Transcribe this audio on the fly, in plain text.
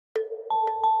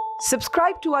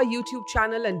Subscribe to our YouTube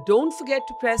channel and don't forget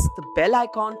to press the bell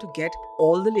icon to get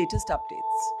all the latest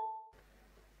updates.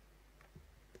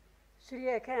 Shri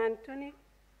A.K. Anthony,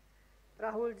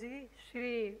 Rahul ji,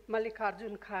 Shri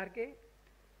Mallikarjun Kharge,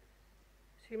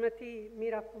 Srimati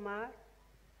Meera Kumar,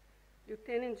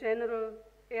 Lieutenant General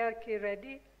A.R.K.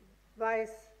 Reddy,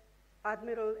 Vice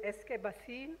Admiral S.K.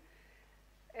 Bhasin,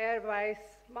 Air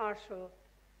Vice Marshal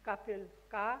Kapil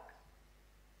Kak,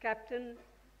 Captain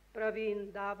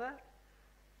Praveen Davar,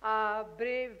 our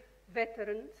brave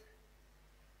veterans,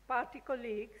 party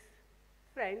colleagues,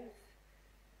 friends.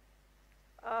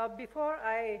 Before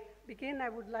I begin, I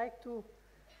would like to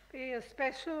pay a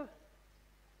special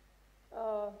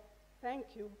thank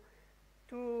you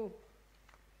to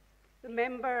the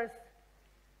members,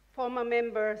 former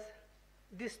members,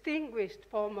 distinguished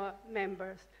former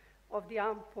members of the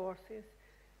armed forces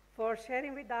for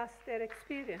sharing with us their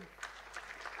experience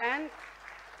and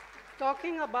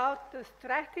talking about the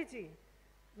strategy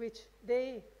which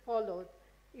they followed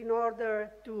in order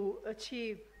to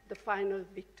achieve the final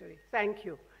victory. Thank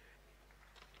you.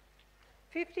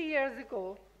 50 years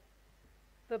ago,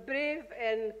 the brave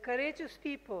and courageous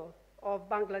people of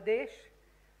Bangladesh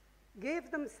gave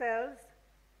themselves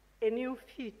a new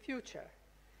future.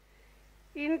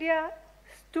 India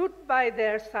stood by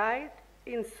their side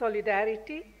in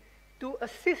solidarity to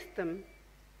assist them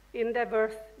in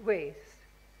diverse ways.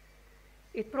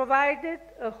 It provided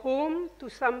a home to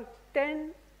some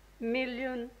 10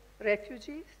 million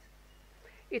refugees.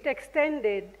 It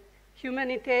extended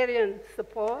humanitarian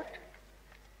support.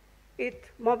 It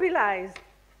mobilized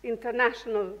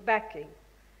international backing.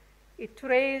 It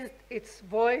raised its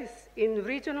voice in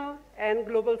regional and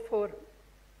global forums.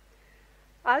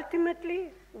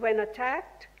 Ultimately, when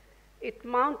attacked, it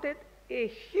mounted a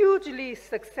hugely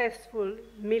successful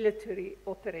military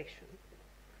operation.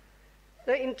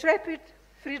 The intrepid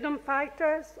freedom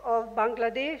fighters of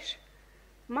Bangladesh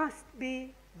must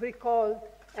be recalled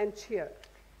and cheered.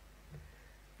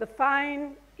 The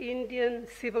fine Indian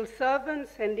civil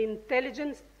servants and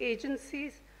intelligence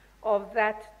agencies of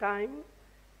that time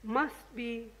must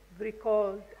be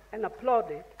recalled and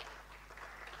applauded.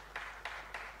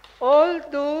 All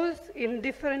those in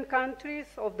different countries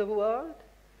of the world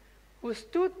who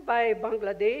stood by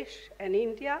Bangladesh and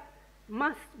India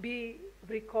must be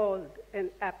recalled and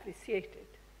appreciated.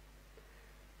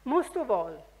 Most of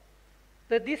all,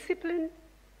 the discipline,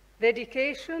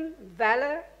 dedication,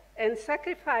 valor, and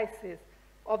sacrifices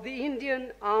of the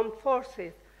Indian armed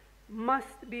forces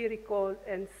must be recalled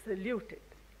and saluted.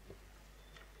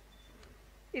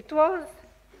 It was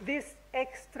this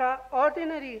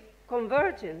extraordinary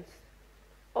convergence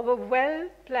of a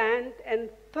well-planned and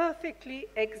perfectly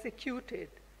executed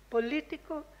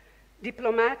political,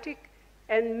 diplomatic,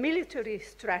 and military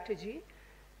strategy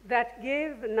that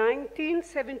gave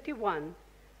 1971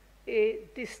 a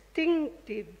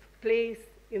distinctive place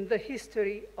in the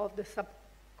history of the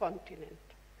subcontinent.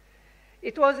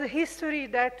 It was a history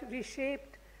that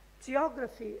reshaped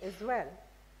geography as well.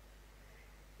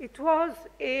 It was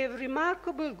a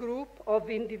remarkable group of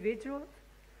individuals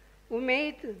who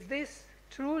made this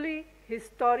truly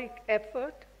historic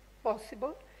effort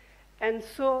possible and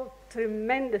so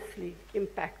tremendously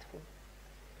impactful.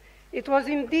 It was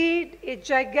indeed a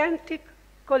gigantic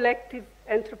collective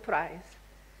enterprise.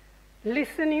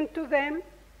 Listening to them,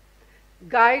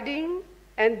 guiding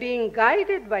and being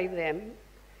guided by them,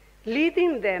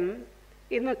 leading them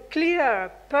in a clear,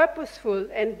 purposeful,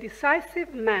 and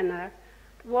decisive manner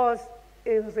was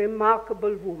a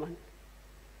remarkable woman.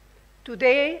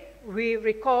 Today, we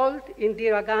recalled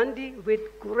Indira Gandhi with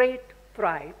great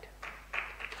pride.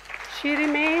 She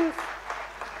remains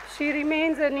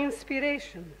an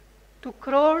inspiration to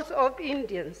crores of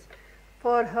Indians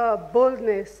for her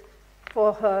boldness,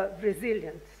 for her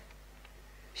resilience.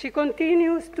 She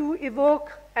continues to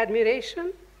evoke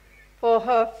admiration for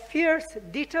her fierce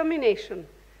determination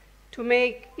to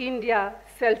make India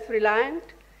self-reliant,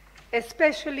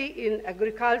 especially in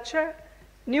agriculture,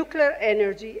 nuclear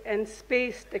energy, and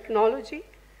space technology,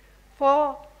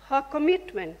 for her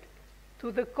commitment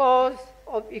to the cause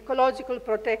of ecological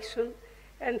protection,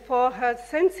 and for her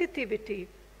sensitivity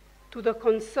to the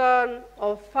concern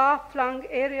of far-flung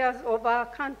areas of our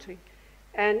country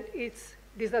and its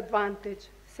disadvantaged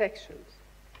sections.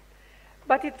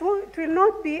 But it will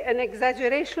not be an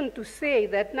exaggeration to say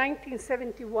that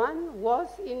 1971 was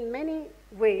in many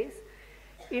ways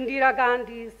Indira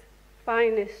Gandhi's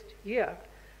finest year,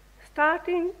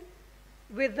 starting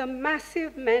with the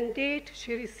massive mandate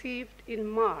she received in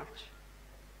March.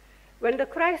 When the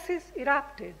crisis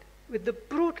erupted with the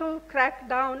brutal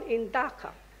crackdown in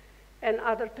Dhaka and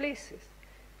other places,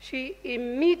 she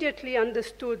immediately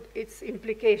understood its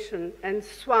implication and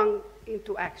swung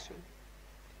into action.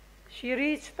 She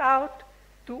reached out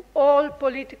to all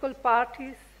political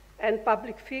parties and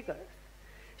public figures.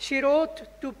 She wrote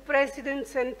to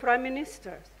presidents and prime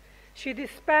ministers. She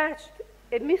dispatched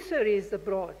emissaries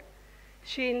abroad.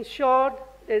 She ensured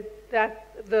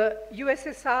that the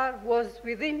USSR was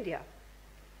with India.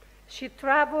 She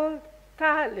traveled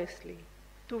tirelessly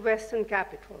to Western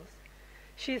capitals.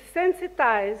 She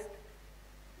sensitized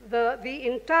the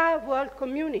entire world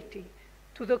community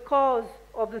to the cause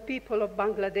of the people of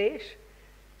Bangladesh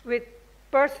with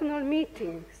personal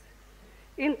meetings,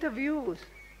 interviews,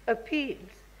 appeals.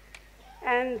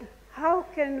 And how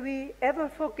can we ever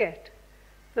forget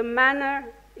the manner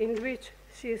in which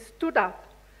she stood up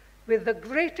with the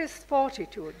greatest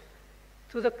fortitude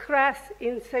to the crass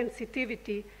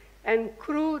insensitivity and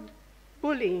crude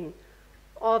bullying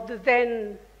of the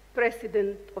then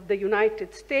President of the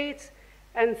United States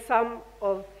and some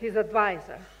of his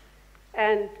advisors,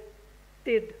 and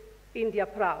did India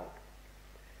proud.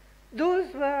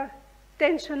 Those were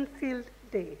tension-filled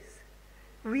days,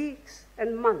 weeks,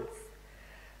 and months,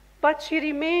 but she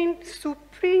remained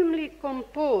supremely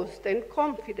composed and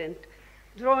confident,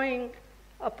 drawing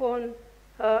upon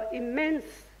her immense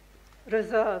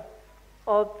reserve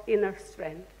of inner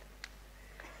strength.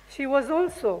 She was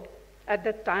also, at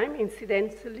that time,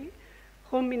 incidentally,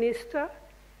 Home Minister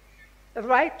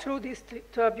right through this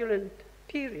turbulent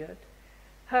period.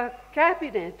 Her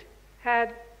cabinet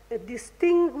had a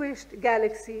distinguished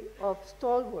galaxy of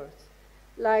stalwarts,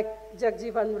 like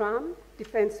Jagjivan Ram,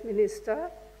 Defense Minister,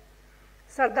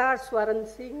 Sardar Swaran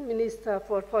Singh, Minister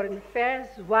for Foreign Affairs,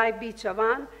 Y.B.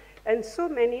 Chavan, and so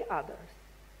many others.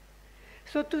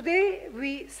 So today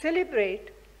we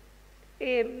celebrate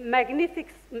a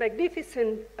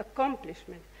magnificent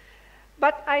accomplishment.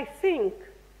 But I think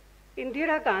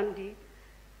Indira Gandhi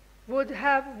would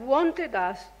have wanted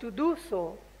us to do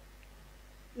so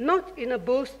not in a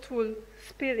boastful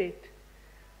spirit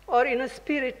or in a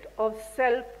spirit of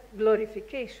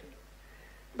self-glorification,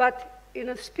 but in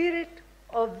a spirit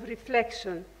of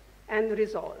reflection and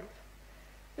resolve.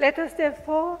 Let us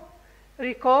therefore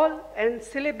recall and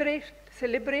celebrate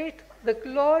that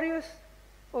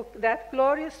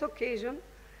glorious occasion,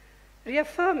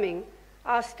 reaffirming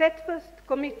our steadfast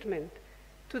commitment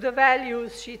to the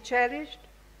values she cherished,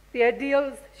 the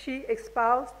ideals she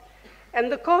espoused,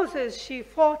 and the causes she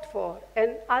fought for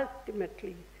and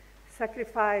ultimately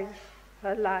sacrificed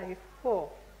her life for.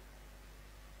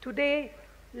 Today,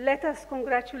 let us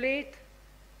congratulate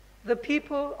the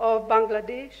people of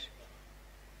Bangladesh.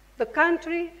 The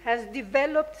country has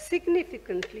developed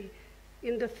significantly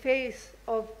in the face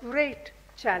of great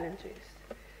challenges.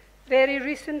 Very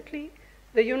recently,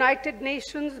 the United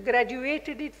Nations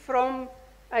graduated it from,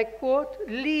 I quote,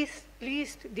 least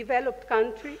developed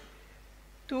country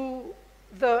to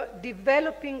the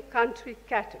developing country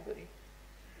category.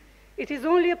 It is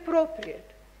only appropriate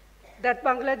that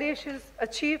Bangladesh's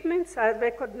achievements are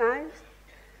recognized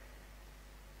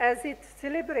as it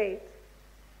celebrates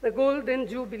the golden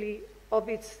jubilee of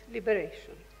its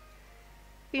liberation.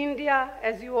 India,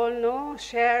 as you all know,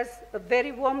 shares a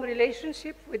very warm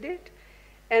relationship with it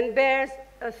and bears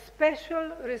a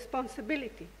special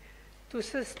responsibility to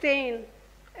sustain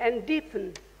and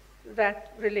deepen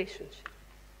that relationship.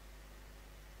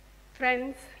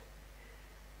 Friends,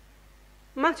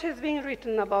 much has been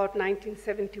written about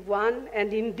 1971,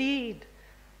 and indeed,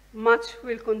 much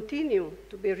will continue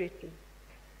to be written.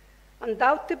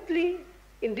 Undoubtedly,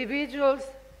 individuals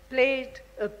played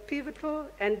a pivotal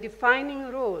and defining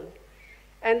role,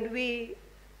 and we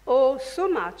owe so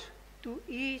much to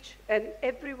each and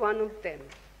every one of them.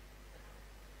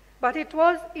 But it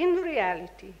was in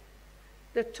reality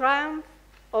the triumph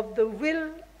of the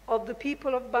will of the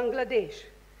people of Bangladesh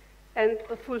and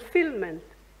a fulfillment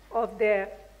of their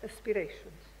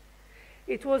aspirations.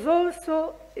 It was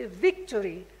also a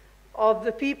victory of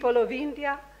the people of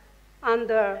India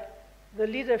under the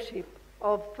leadership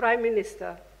of Prime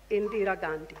Minister Indira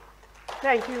Gandhi.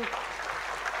 Thank you.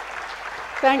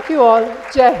 Thank you all.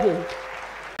 Jai Hind.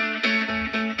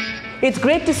 It's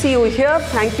great to see you here.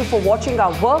 Thank you for watching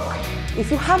our work. If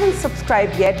you haven't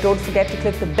subscribed yet, don't forget to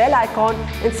click the bell icon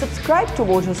and subscribe to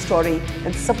Mojo Story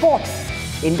and support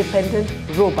independent,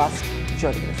 robust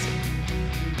journalism.